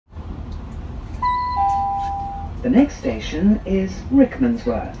The next station is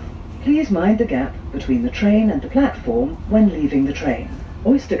Rickmansworth. Please mind the gap between the train and the platform when leaving the train.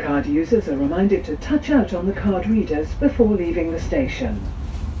 Oyster card users are reminded to touch out on the card readers before leaving the station.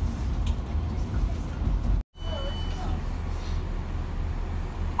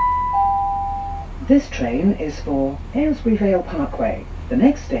 This train is for Aylesbury Vale Parkway. The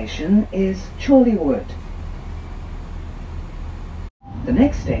next station is Chorley Wood. The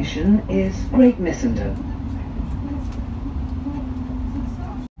next station is Great Missenden.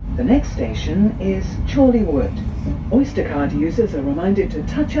 The next station is Chorley Wood. Oyster card users are reminded to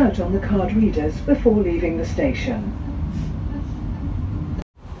touch out on the card readers before leaving the station.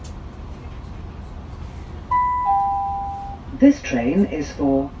 This train is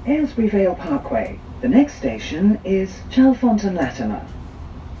for Aylesbury Vale Parkway. The next station is Chalfont Latimer.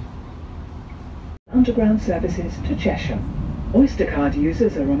 Underground services to Chesham. Oyster card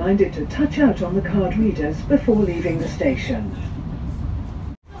users are reminded to touch out on the card readers before leaving the station.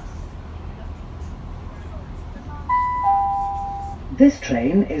 This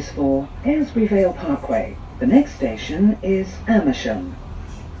train is for Aylesbury Vale Parkway. The next station is Amersham.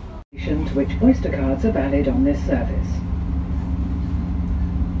 Station to which Oyster cards are valid on this service.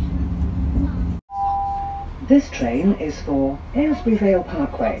 This train is for Aylesbury Vale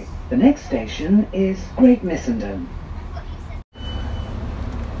Parkway. The next station is Great Missenden.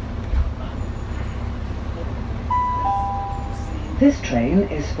 This train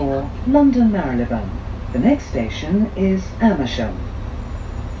is for London Marylebone. The next station is Amersham.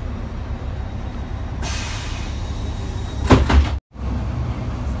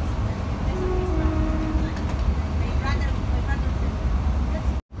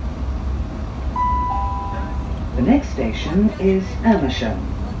 The next station is Amersham.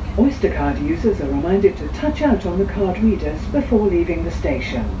 Oyster card users are reminded to touch out on the card readers before leaving the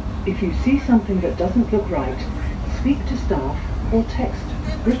station. If you see something that doesn't look right, speak to staff or text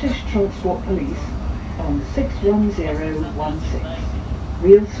British Transport Police on 61016.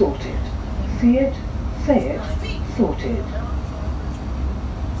 We'll sort it. See it, say it, sorted.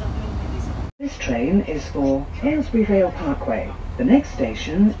 This train is for Aylesbury Vale Parkway. The next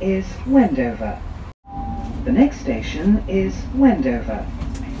station is Wendover. The next station is Wendover.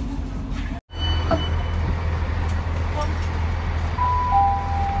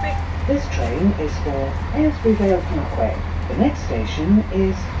 This train is for Aylesbury Vale Parkway. The next station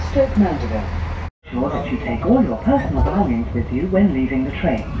is Stoke Mandeville. Ensure that you take all your personal belongings with you when leaving the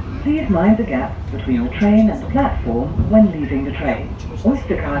train. Please mind the gap between the train and the platform when leaving the train.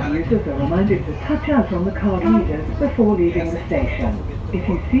 Oyster card users are reminded to touch out on the card readers before leaving the station. If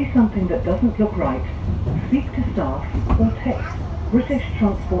you see something that doesn't look right, speak to staff or text British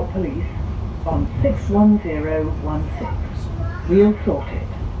Transport Police on 61016. We'll sort it.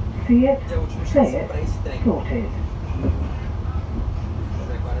 See it, say it, sorted.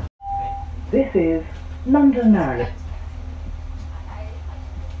 This is London Marylebone.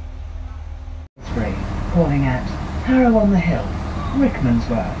 Calling at Harrow on the Hill,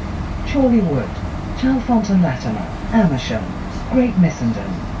 Rickmansworth, Chorley Wood, Chalfont and Latimer, Amersham, Great Missenden,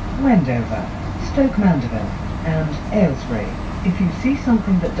 Wendover, Stoke Mandeville and Aylesbury. If you see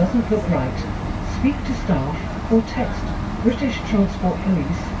something that doesn't look right, speak to staff or text British Transport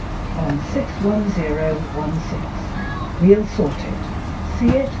Police on 61016. We'll sort it.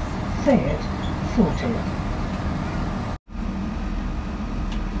 See it, say it, sorted.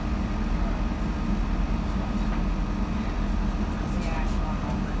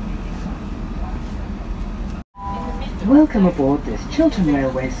 Welcome aboard this Chiltern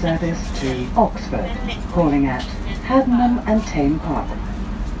Railway service to Oxford, calling at Haddenham and Tame Park.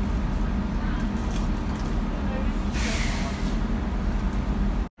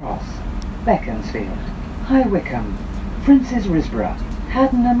 Cross, Beaconsfield, High Wycombe, Princes Risborough,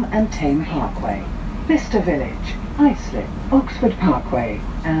 Haddenham and Tame Parkway, Bicester Village, Islip, Oxford Parkway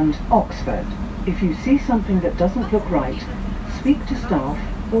and Oxford. If you see something that doesn't look right, speak to staff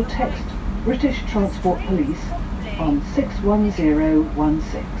or text British Transport Police on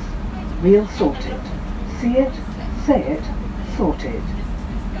 61016. We'll sort it. See it, say it, sorted.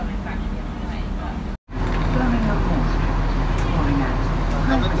 Birmingham Hall Street, calling at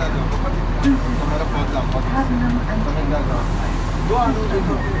Haddenham and Tame Parkway,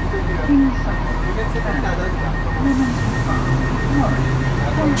 King's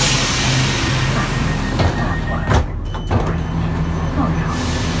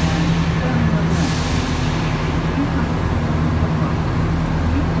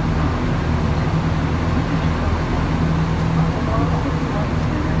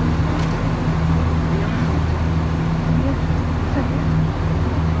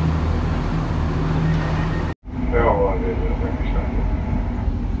No idea,